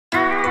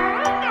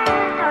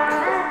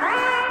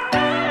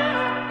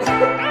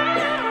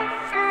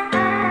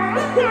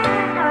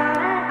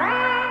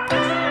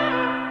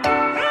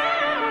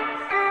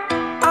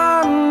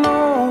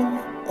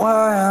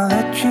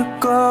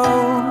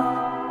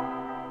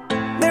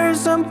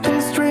There's something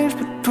strange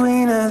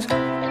between us.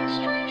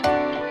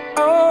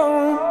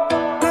 Oh,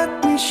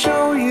 let me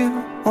show you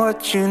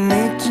what you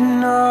need to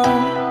know.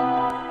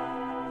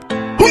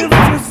 If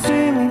you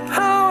see me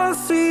how I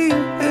see you,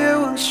 it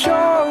will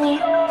show.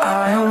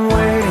 I am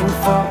waiting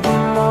for a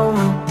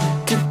moment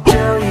to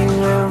tell you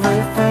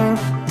everything,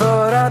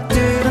 but I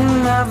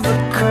didn't have the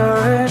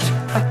courage,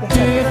 I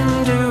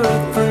didn't do a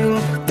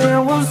thing.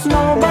 There was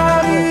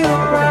nobody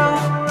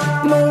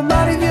around,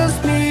 nobody,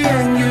 just me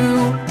and you.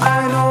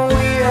 I know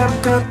we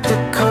have got the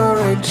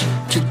courage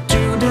to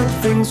do the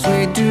things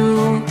we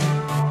do.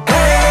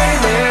 Hey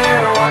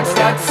there, what's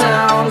that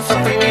sound?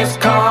 Something is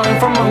calling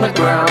from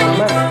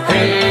underground.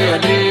 Hey, I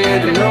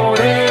didn't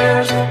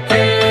notice.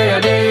 Hey, I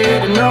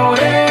didn't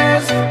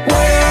notice.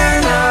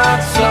 We're not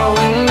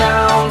slowing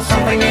down.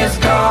 Something is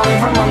calling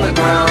from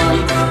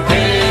underground.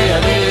 Hey,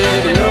 I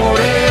didn't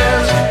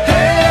notice.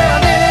 Hey, I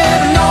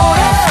didn't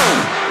notice.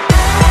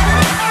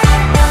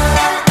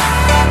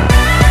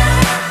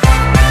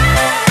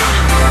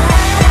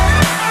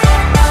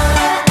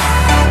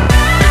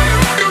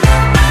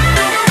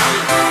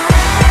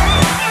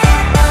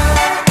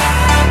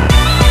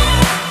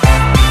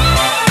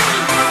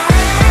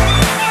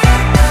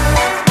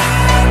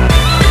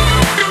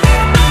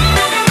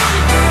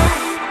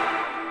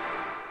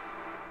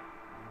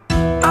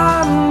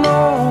 I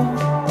know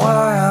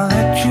why I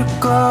let you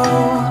go.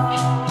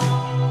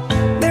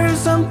 There's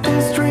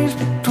something strange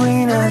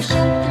between us.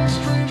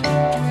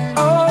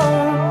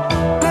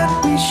 Oh, let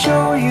me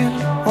show you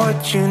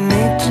what you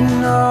need to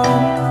know.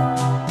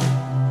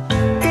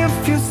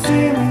 If you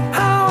see me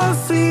how I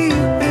see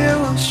you, it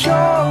will show.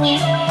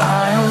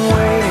 I am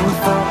waiting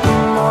for a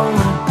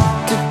moment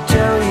to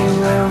tell you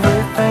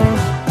everything,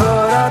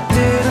 but I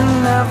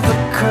didn't have the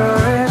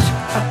courage,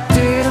 I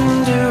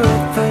didn't do a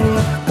thing.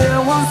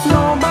 There was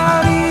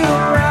nobody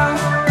around,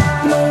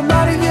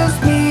 nobody, just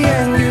me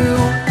and you.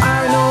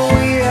 I know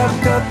we have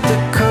got the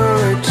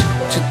courage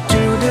to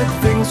do the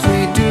things we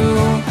do.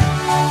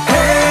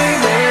 Hey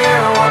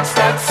there, what's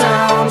that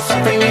sound?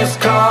 Something is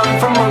calling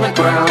from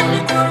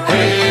underground.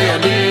 Hey, I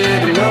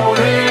didn't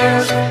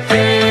notice.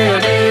 Hey, I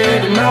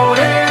didn't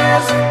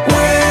notice.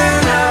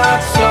 We're not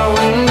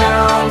slowing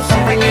down.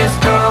 Something is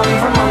calling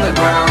from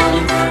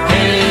underground.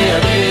 Hey, I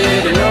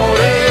didn't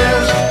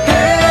notice.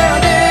 Hey, I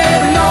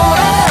didn't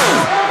notice.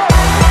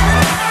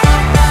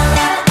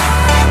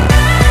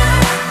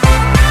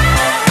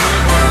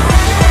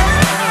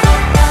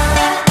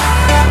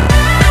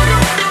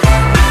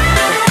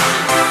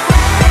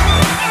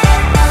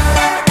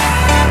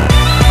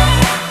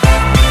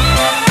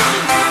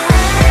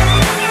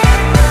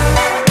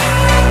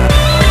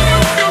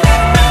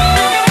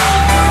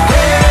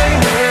 Hey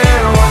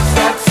there, what's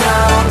that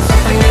sound?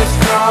 Something is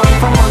calling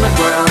from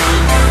underground.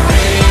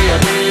 Hey, I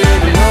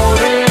didn't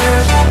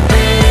notice.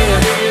 Hey, I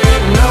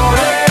didn't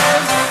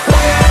notice.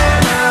 We're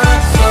not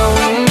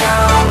slowing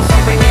down.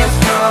 Something is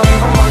calling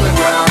from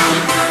underground.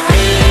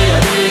 Hey, I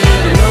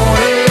didn't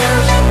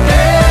notice.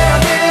 Hey, I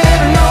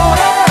didn't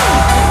notice.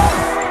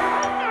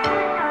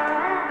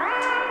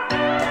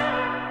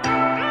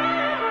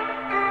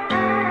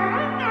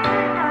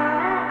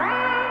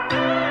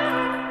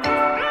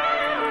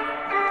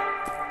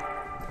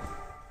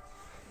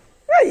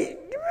 Ay,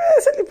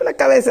 me salió por la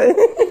cabeza.